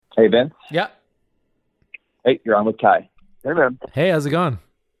Hey, Vince. Yeah. Hey, you're on with Ty. Hey, man. Hey, how's it going?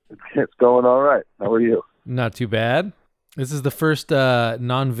 It's going all right. How are you? Not too bad. This is the first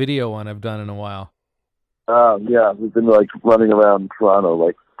non-video one I've done in a while. Yeah, we've been like running around Toronto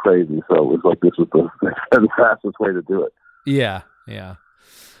like crazy, so it was like this was the fastest way to do it. Yeah, yeah.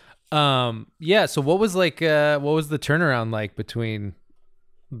 Yeah, so what was the turnaround like between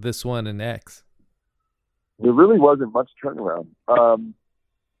this one and X? There really wasn't much turnaround.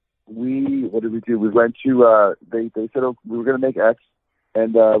 What did we do? We went to they said, oh, we were going to make X,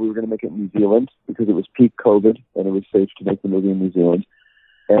 and we were going to make it in New Zealand because it was peak COVID and it was safe to make the movie in New Zealand.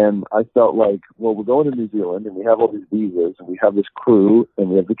 And I felt like, well, we're going to New Zealand and we have all these visas and we have this crew and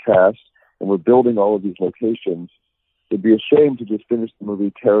we have the cast and we're building all of these locations. It'd be a shame to just finish the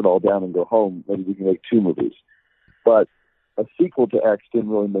movie, tear it all down, and go home. Maybe we can make two movies. But a sequel to X didn't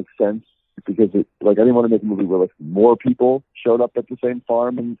really make sense because I didn't want to make a movie where like more people showed up at the same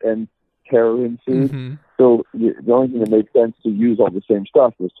farm and terror ensued. Mm-hmm. So the only thing that made sense to use all the same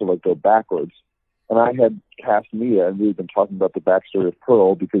stuff was to like go backwards. And I had cast Mia, and we had been talking about the backstory of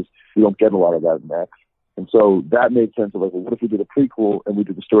Pearl because we don't get a lot of that in X. And so that made sense of like, well, what if we did a prequel and we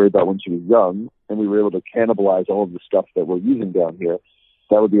did the story about when she was young and we were able to cannibalize all of the stuff that we're using down here?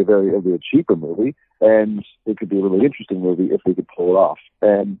 That would be a cheaper movie, and it could be a really interesting movie if we could pull it off.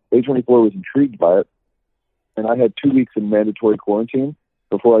 And A24 was intrigued by it, and I had 2 weeks in mandatory quarantine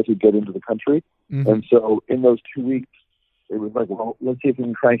before I could get into the country. Mm-hmm. And so in those 2 weeks, it was like, well, let's see if we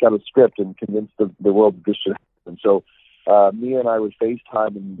can crank out a script and convince the world that this should happen. So Mia and I would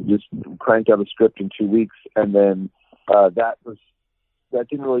FaceTime and just cranked out a script in 2 weeks, and then that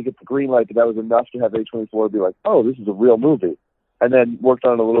didn't really get the green light, but that was enough to have A24 be like, oh, this is a real movie. And then worked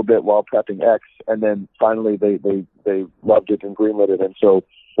on it a little bit while prepping X, and then finally they loved it and greenlit it. And so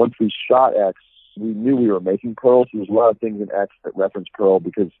once we shot X, we knew we were making Pearl. So there's a lot of things in X that reference Pearl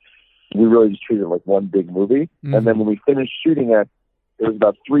because we really just treated it like one big movie. Mm-hmm. And then when we finished shooting X, it was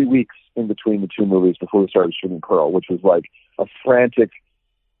about 3 weeks in between the two movies before we started shooting Pearl, which was like a frantic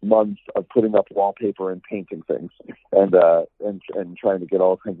month of putting up wallpaper and painting things and trying to get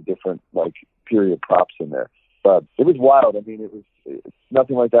all kinds of different like period props in there. But it was wild. I mean,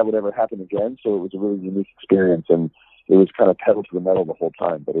 nothing like that would ever happen again. So it was a really unique experience, and it was kind of pedal to the metal the whole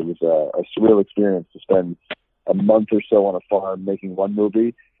time. But it was a surreal experience to spend a month or so on a farm making one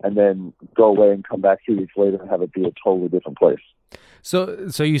movie and then go away and come back 2 weeks later and have it be a totally different place. So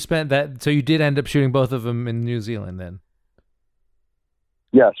you spent that. So you did end up shooting both of them in New Zealand then?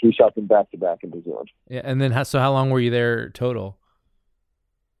 Yes, we shot them back to back in New Zealand. Yeah, and then how long were you there total?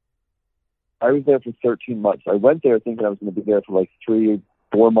 I was there for 13 months. I went there thinking I was going to be there for like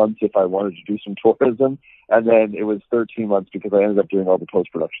 3-4 months if I wanted to do some tourism. And then it was 13 months because I ended up doing all the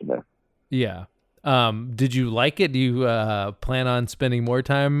post-production there. Yeah. Did you like it? Do you plan on spending more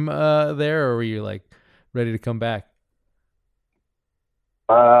time there, or were you like ready to come back?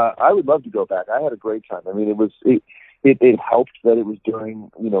 I would love to go back. I had a great time. I mean, it helped that it was during,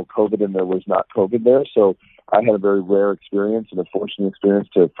 COVID and there was not COVID there. So I had a very rare experience and a fortunate experience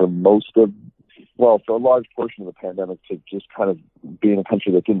for a large portion of the pandemic to just kind of be in a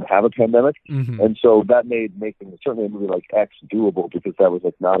country that didn't have a pandemic. Mm-hmm. And so that made making certainly a movie like X doable because that was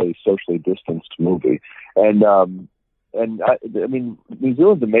like not a socially distanced movie. And I mean, New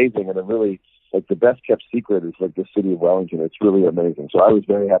Zealand's amazing, and it really, like, the best kept secret is like the city of Wellington. It's really amazing. So I was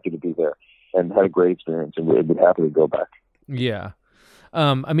very happy to be there and had a great experience and would happily go back. Yeah.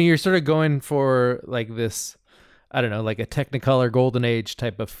 I mean, you're sort of going for like this, I don't know, like a Technicolor Golden Age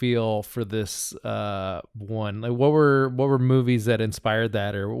type of feel for this one. Like, what were movies that inspired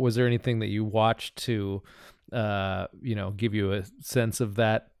that, or was there anything that you watched to, give you a sense of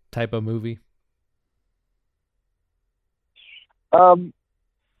that type of movie? I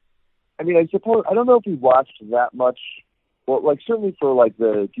mean, I suppose I don't know if we watched that much. Well, like certainly for like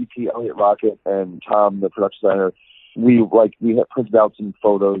the DP Elliott Rocket and Tom, the production designer, we had printed out some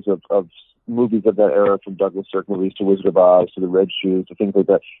photos of movies of that era, from Douglas Sirk movies to Wizard of Oz to The Red Shoes to things like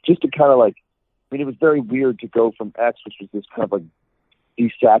that, just to kind of like, I mean, it was very weird to go from X, which was this kind of like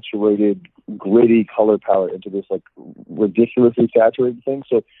desaturated, gritty color palette, into this like ridiculously saturated thing.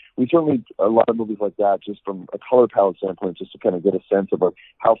 So we certainly, a lot of movies like that, just from a color palette standpoint, just to kind of get a sense of like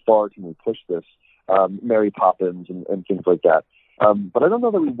how far can we push this, Mary Poppins and things like that. But I don't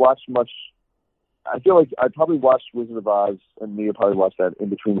know that we watched much. I feel like I probably watched Wizard of Oz, and Mia probably watched that in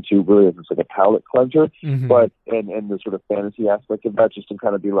between the two, really as it's like a palate cleanser. Mm-hmm. But and the sort of fantasy aspect of that, just to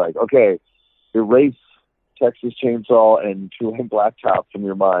kind of be like, okay, erase Texas Chainsaw and Two-Lane Blacktop from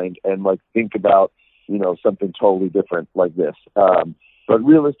your mind, and like think about something totally different like this. But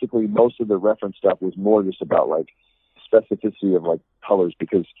realistically, most of the reference stuff was more just about like specificity of like colors,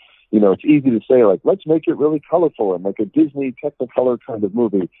 because it's easy to say like, let's make it really colorful and like a Disney Technicolor kind of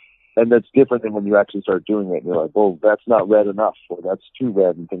movie, and that's different than when you actually start doing it and you're like, well, that's not red enough, or that's too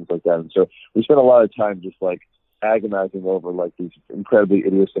red, and things like that. And so we spent a lot of time just like agonizing over like these incredibly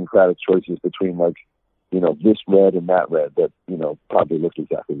idiosyncratic choices between like this red and that red that probably looked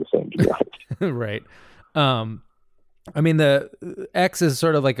exactly the same, to be honest. Right. I mean, the X is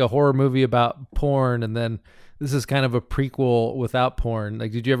sort of like a horror movie about porn, and then this is kind of a prequel without porn.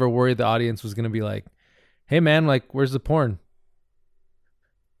 Like, did you ever worry the audience was going to be like, hey man, like, where's the porn?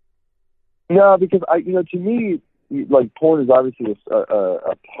 No, because to me, like, porn is obviously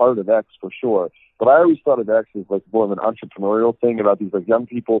a part of X for sure. But I always thought of X as like more of an entrepreneurial thing about these like young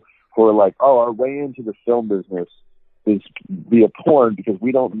people who are like, oh, our way into the film business is via porn, because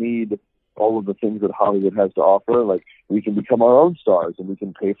we don't need all of the things that Hollywood has to offer. Like, we can become our own stars, and we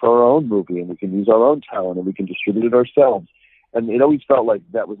can pay for our own movie, and we can use our own talent, and we can distribute it ourselves. And it always felt like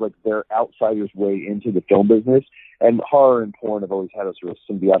that was like their outsider's way into the film business. And horror and porn have always had a sort of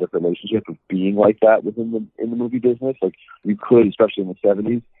symbiotic relationship of being like that in the movie business. Like, you could, especially in the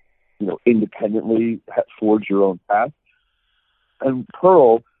 70s, independently forge your own path. And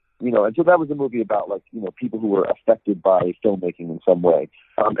Pearl, and so that was a movie about like, people who were affected by filmmaking in some way.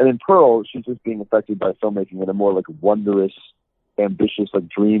 And in Pearl, she's just being affected by filmmaking in a more like wondrous, ambitious, like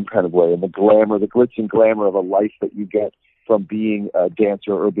dream kind of way. And the glitz and glamour of a life that you get from being a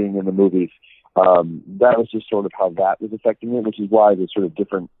dancer or being in the movies. That was just sort of how that was affecting it, which is why the sort of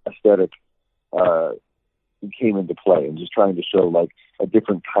different aesthetic came into play, and just trying to show like a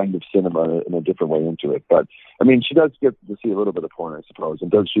different kind of cinema in a different way into it. But I mean, she does get to see a little bit of porn, I suppose,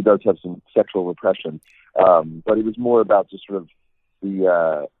 and she does have some sexual repression. But it was more about just sort of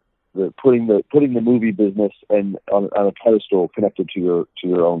the putting the movie business and on a pedestal connected to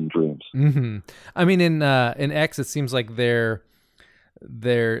your own dreams. Mm-hmm. I mean, in X, it seems like their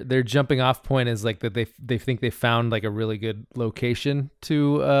jumping off point is like that they think they found like a really good location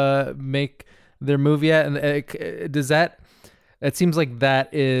to make their movie at, and it seems like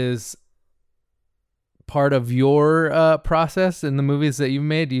that is part of your process in the movies that you've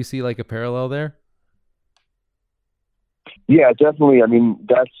made. Do you see like a parallel there? Yeah, definitely. I mean,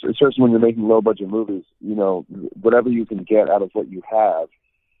 that's especially when you're making low budget movies. Whatever you can get out of what you have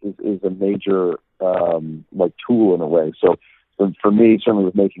is a major like tool in a way. So for me, certainly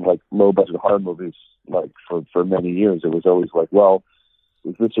with making like low budget horror movies, like for many years, it was always like, well,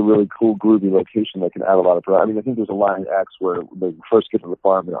 is this a really cool, groovy location that can add a lot of production? I mean, I think there's a line in X where they first get to the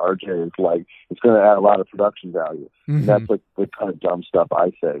farm and RJ is like, it's going to add a lot of production value. Mm-hmm. And that's like the kind of dumb stuff I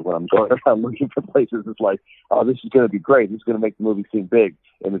say when I'm going around looking for places. It's like, oh, this is going to be great. This is going to make the movie seem big.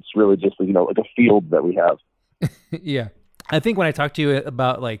 And it's really just, like a field that we have. Yeah. I think when I talked to you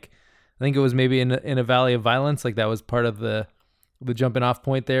about like, I think it was maybe in a Valley of Violence, like that was part of the jumping off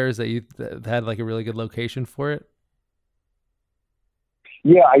point there, is that you had like a really good location for it.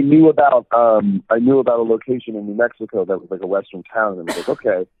 Yeah, I knew about a location in New Mexico that was like a western town, and I was like,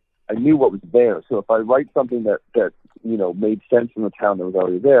 okay, I knew what was there. So if I write something that made sense in the town that was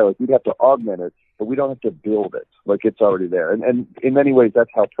already there, like, we'd have to augment it, but we don't have to build it. Like, it's already there. And in many ways,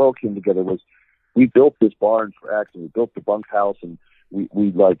 that's how Pearl came together. Was we built this barn for X, and we built the bunkhouse, and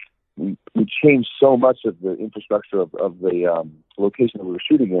we changed so much of the infrastructure of the location that we were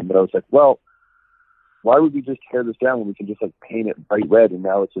shooting in that I was like, well, why would we just tear this down when we can just like paint it bright red and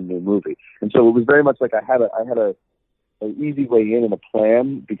now it's a new movie? And so it was very much like I had an easy way in and a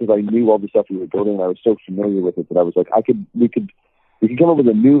plan, because I knew all the stuff we were building and I was so familiar with it that I was like, we could come up with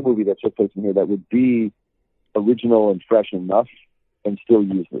a new movie that took place in here that would be original and fresh enough and still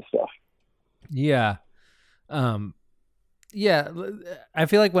use this stuff. Yeah. Yeah. I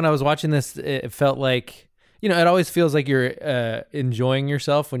feel like when I was watching this, it felt like, it always feels like you're enjoying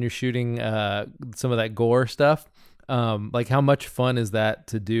yourself when you're shooting some of that gore stuff. Like, how much fun is that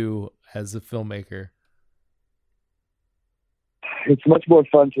to do as a filmmaker? It's much more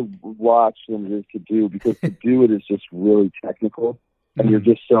fun to watch than it is to do, because to do it is just really technical, and you're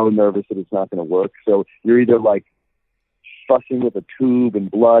just so nervous that it's not going to work. So you're either like fussing with a tube and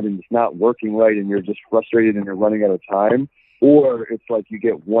blood and it's not working right, and you're just frustrated and you're running out of time. Or it's like you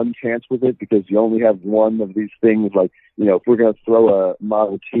get one chance with it because you only have one of these things. Like, if we're going to throw a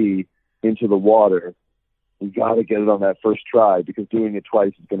Model T into the water, we got to get it on that first try, because doing it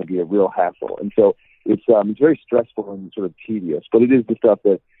twice is going to be a real hassle. And so it's very stressful and sort of tedious. But it is the stuff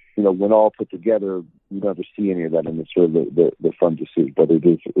that, when all put together, you never see any of that, and it's sort of the fun to see. But it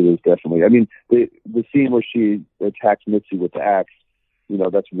is definitely. I mean, the scene where she attacks Mitzi with the axe,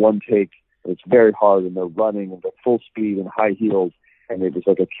 that's one take. It's very hard, and they're running and they're full speed and high heels, and it was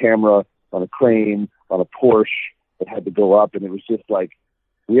like a camera on a crane on a Porsche, that had to go up, and it was just like,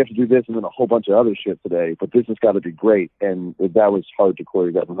 we have to do this and then a whole bunch of other shit today, but this has got to be great. And that was hard to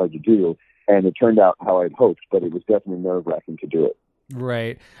choreograph and hard to do. And it turned out how I'd hoped, but it was definitely nerve-wracking to do it.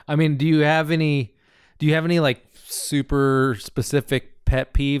 Right. I mean, do you have any like super specific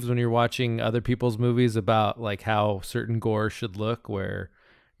pet peeves when you're watching other people's movies about like how certain gore should look, where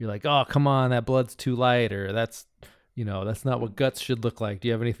you're like, oh, come on, that blood's too light, or that's not what guts should look like? Do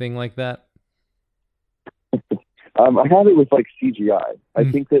you have anything like that? I have it with like CGI. I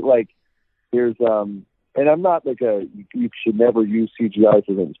think that like there's and I'm not like you should never use CGI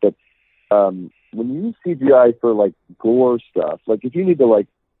for things, but when you use CGI for like gore stuff, like if you need to like,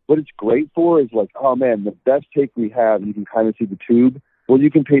 what it's great for is like, oh man, the best take we have, you can kind of see the tube. Well, you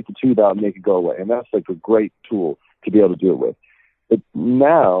can paint the tube out and make it go away, and that's like a great tool to be able to do it with. But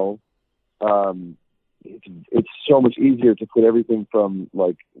now, it's so much easier to put everything from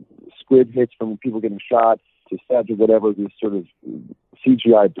like squid hits from people getting shot to stabs or whatever, this sort of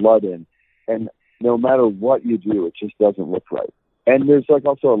CGI blood in, and no matter what you do, it just doesn't look right. And there's like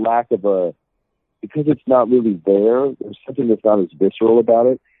also a lack of because it's not really there's something that's not as visceral about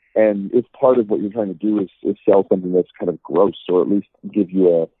it. And if part of what you're trying to do is sell something that's kind of gross, or at least give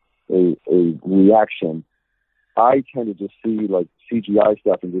you a reaction, I tend to just see like CGI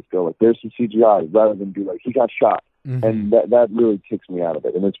stuff and just go like, there's some CGI, rather than be like, he got shot. Mm-hmm. And that really takes me out of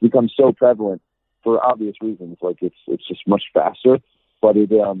it. And it's become so prevalent for obvious reasons. Like it's just much faster, but it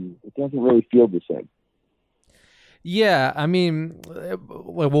doesn't really feel the same. Yeah, I mean,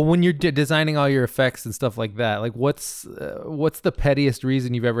 well, when you're designing all your effects and stuff like that, like what's the pettiest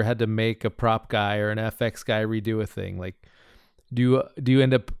reason you've ever had to make a prop guy or an FX guy redo a thing? Like, do you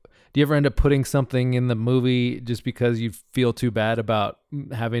ever end up putting something in the movie just because you feel too bad about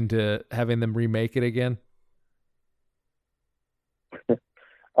having them remake it again?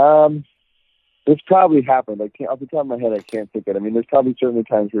 It's probably happened. Off the top of my head, I can't think of it. I mean, there's probably certainly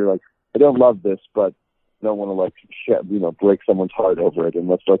times where you're like, I don't love this, but I don't want to like break someone's heart over it, and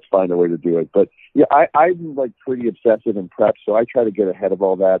let's find a way to do it. But yeah, I'm like pretty obsessive and prep, so I try to get ahead of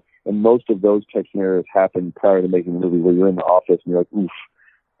all that. And most of those type scenarios happen prior to making the movie, where you're in the office and you're like, oof,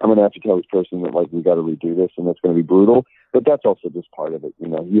 I'm going to have to tell this person that like we got to redo this, and that's going to be brutal. But that's also just part of it.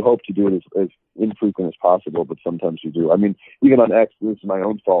 You hope to do it as infrequent as possible, but sometimes you do. I mean, even on X, this is my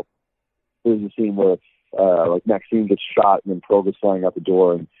own fault. There's a scene where like Maxine gets shot and then Prova's flying out the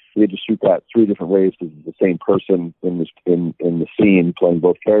door, and we had to shoot that 3 different ways because it's the same person in the scene playing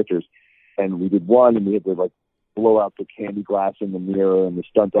both characters. And we did one, and we had to like blow out the candy glass in the mirror, and the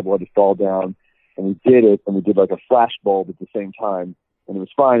stunt double had to fall down. And we did it, and we did like a flash bulb at the same time, and it was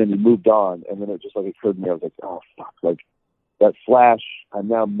fine. And we moved on. And then it just like occurred to me, I was like, oh fuck, like that flash, I'm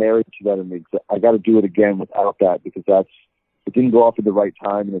now married to that, and I got to do it again without that, because it didn't go off at the right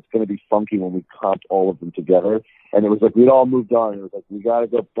time, and it's going to be funky when we comped all of them together. And it was like we'd all moved on. It was like, we got to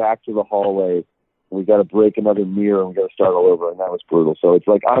go back to the hallway, and we got to break another mirror, and we got to start all over. And that was brutal. So it's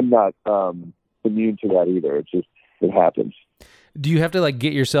like I'm not immune to that either. It's just, it happens. Do you have to like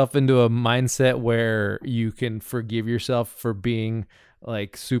get yourself into a mindset where you can forgive yourself for being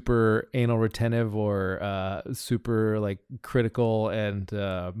like super anal retentive or super like critical and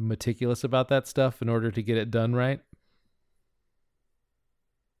meticulous about that stuff in order to get it done right?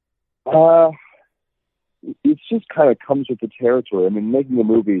 It's just kind of comes with the territory. I mean, making a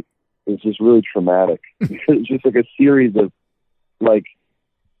movie is just really traumatic. It's just like a series of like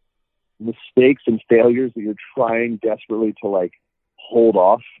mistakes and failures that you're trying desperately to like hold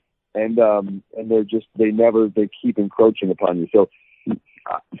off, and they keep encroaching upon you. So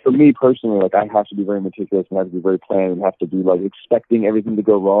for me personally, like I have to be very meticulous and have to be very planned and have to be like expecting everything to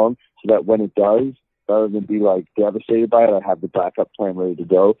go wrong, so that when it does, rather than be like devastated by it, I have the backup plan ready to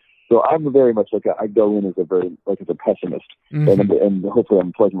go. So I'm very much like I go in as a pessimist, mm-hmm. and hopefully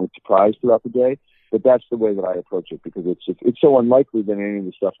I'm pleasantly surprised throughout the day. But that's the way that I approach it, because it's so unlikely that any of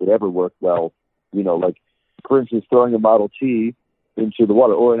the stuff would ever work well. Like for instance, throwing a Model T into the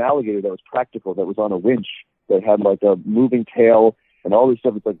water, or an alligator that was practical, that was on a winch, that had like a moving tail and all this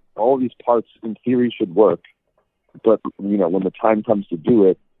stuff. It's like all these parts in theory should work, but when the time comes to do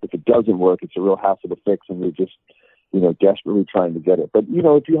it, if it doesn't work, it's a real hassle to fix, and you're just desperately trying to get it. But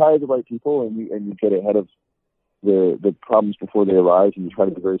if you hire the right people and you get ahead of the problems before they arise, and you try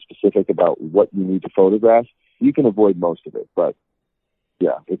to be very specific about what you need to photograph, you can avoid most of it. But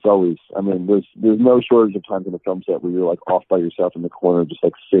yeah, it's always, I mean, there's no shortage of times in a film set where you're like off by yourself in the corner, just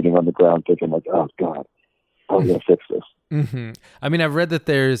like sitting on the ground thinking like, oh God, how am I going to fix this? Mm-hmm. I mean, I've read that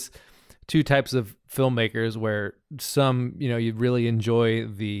there's 2 types of filmmakers, where some, you really enjoy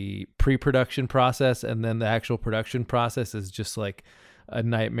the pre-production process, and then the actual production process is just like a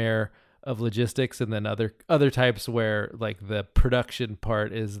nightmare. logistics, and then other types where like the production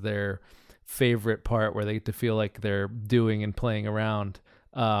part is their favorite part, where they get to feel like they're doing and playing around.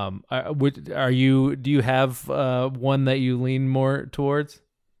 Do you have one that you lean more towards?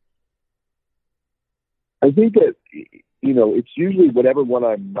 I think that, it's usually whatever one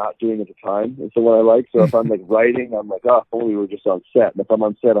I'm not doing at the time is the one I like. So if I'm like writing, I'm like, if only we were just on set. And if I'm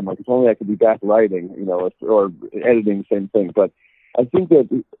on set, I'm like, if only I could be back writing, or editing, same thing. But I think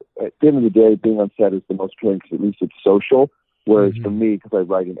that at the end of the day, being on set is the most appealing because at least it's social. Whereas for me, because I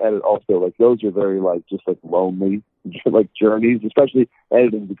write and edit also, like those are very like just like lonely like journeys, especially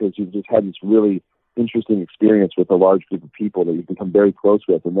editing, because you've just had this really interesting experience with a large group of people that you've become very close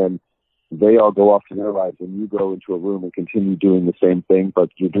with, and then they all go off to their lives and you go into a room and continue doing the same thing, but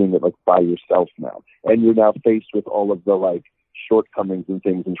you're doing it like by yourself now. And you're now faced with all of the like shortcomings and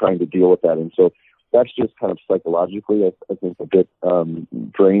things and trying to deal with that. And so that's just kind of psychologically, I think, a bit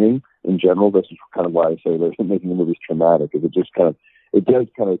draining in general. This is kind of why I say that making the movies traumatic, is it does kind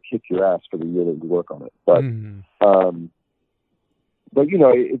of kick your ass for the year that you work on it. But,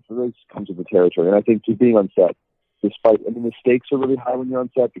 it really comes with the territory. And I think just being on set, the stakes are really high when you're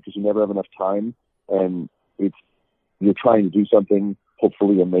on set because you never have enough time, and you're trying to do something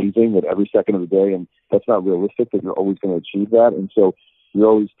hopefully amazing at every second of the day, and that's not realistic that you're always going to achieve that. And so you're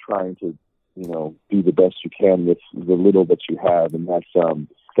always trying to, be the best you can with the little that you have, and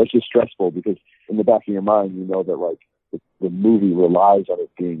that's just stressful because in the back of your mind, that like the movie relies on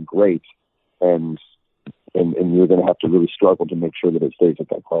it being great, and you're going to have to really struggle to make sure that it stays at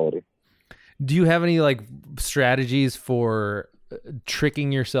that quality. Do you have any like strategies for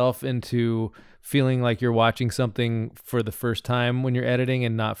tricking yourself into feeling like you're watching something for the first time when you're editing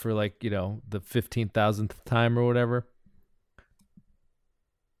and not for like, the 15,000th time or whatever?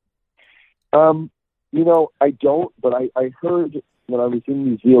 I don't, but I heard when I was in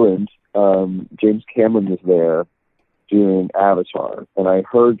New Zealand, James Cameron was there doing Avatar, and I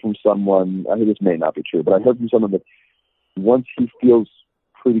heard from someone, I think this may not be true, but I heard from someone that once he feels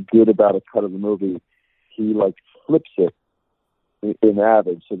pretty good about a cut of the movie, he like flips it in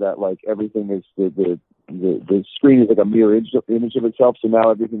Avid so that like everything is the screen is like a mirror image of itself. So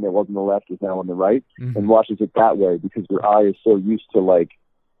now everything that was on the left is now on the right, and watches it that way because your eye is so used to like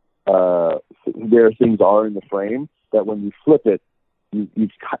where things are in the frame that when you flip it, you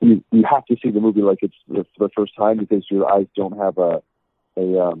have to see the movie like it's the first time because your eyes don't have a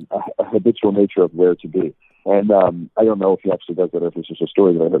habitual nature of where to be. And I don't know if he actually does that or if it's just a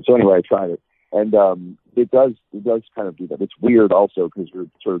story that I heard. So anyway, I tried it, and it does kind of do that. It's weird also because you're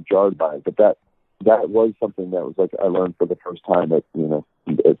sort of jarred by it, but that was something that was like I learned for the first time at 7,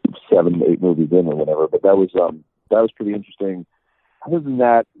 8 movies in or whatever. But that was pretty interesting. Other than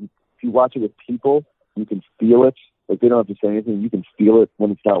that, if you watch it with people, you can feel it. Like they don't have to say anything. You can feel it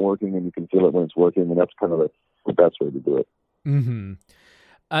when it's not working, and you can feel it when it's working, and that's kind of the best way to do it. Mm-hmm.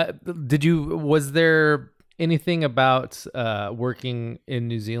 Was there anything about working in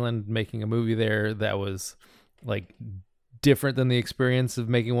New Zealand, making a movie there that was like different than the experience of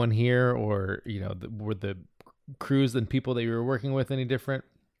making one here, or were the crews and people that you were working with any different?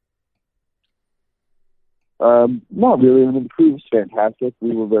 Not really. I mean, the crew was fantastic.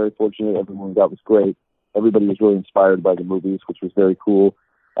 We were very fortunate. Everyone we got was great. Everybody was really inspired by the movies, which was very cool.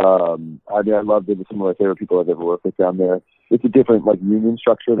 I loved it. It was some of my favorite people I've ever worked with down there. It's a different like union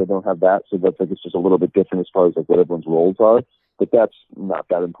structure. They don't have that, so that's like it's just a little bit different as far as like what everyone's roles are. But that's not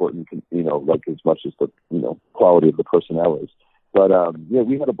that important, like as much as the quality of the personnel is. But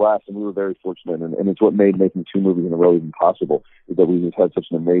we had a blast, and we were very fortunate, and it's what made making 2 movies in a row even possible. Is that we just had such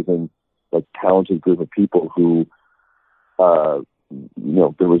an amazing, like talented group of people who,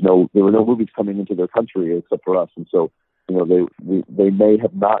 there were no movies coming into their country except for us, and so. They may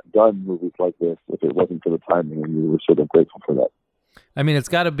have not done movies like this if it wasn't for the timing, and we were sort of grateful for that. I mean, it's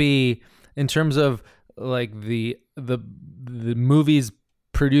got to be in terms of like the movies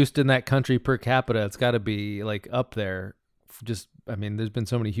produced in that country per capita. It's got to be like up there. There's been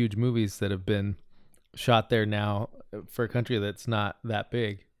so many huge movies that have been shot there now for a country that's not that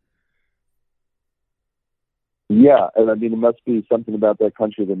big. Yeah, and I mean, it must be something about that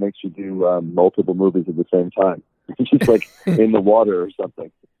country that makes you do multiple movies at the same time. It's just like in the water or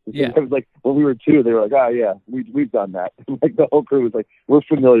something. Yeah. It was like when we were 2, they were like, yeah, we've done that. Like the whole crew was like, we're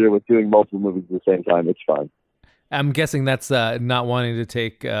familiar with doing multiple movies at the same time. It's fine. I'm guessing that's not wanting to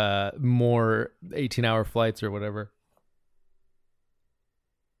take more 18-hour flights or whatever.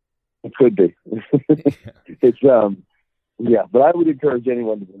 It could be. It's but I would encourage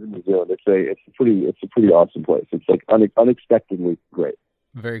anyone to visit New Zealand. It's a pretty awesome place. It's like unexpectedly great.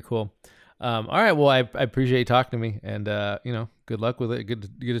 Very cool. All right. Well, I appreciate you talking to me, and good Good luck with it. Good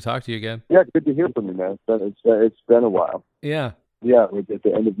to talk to you again. Yeah, good to hear from you, man. It's been a while. Yeah. Yeah, we're at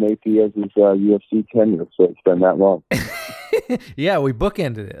the end of Nate Diaz's UFC tenure, so it's been that long. Yeah, we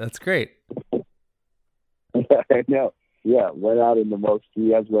bookended it. That's great. I know. Yeah, went out in the most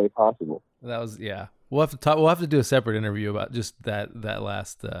Diaz way possible. That was We'll have to talk. We'll have to do a separate interview about just that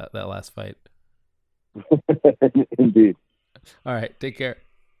last fight. Indeed. All right. Take care.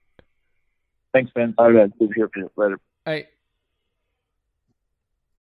 Thanks, Ben. All right, man. Good to hear from you. Later. All right.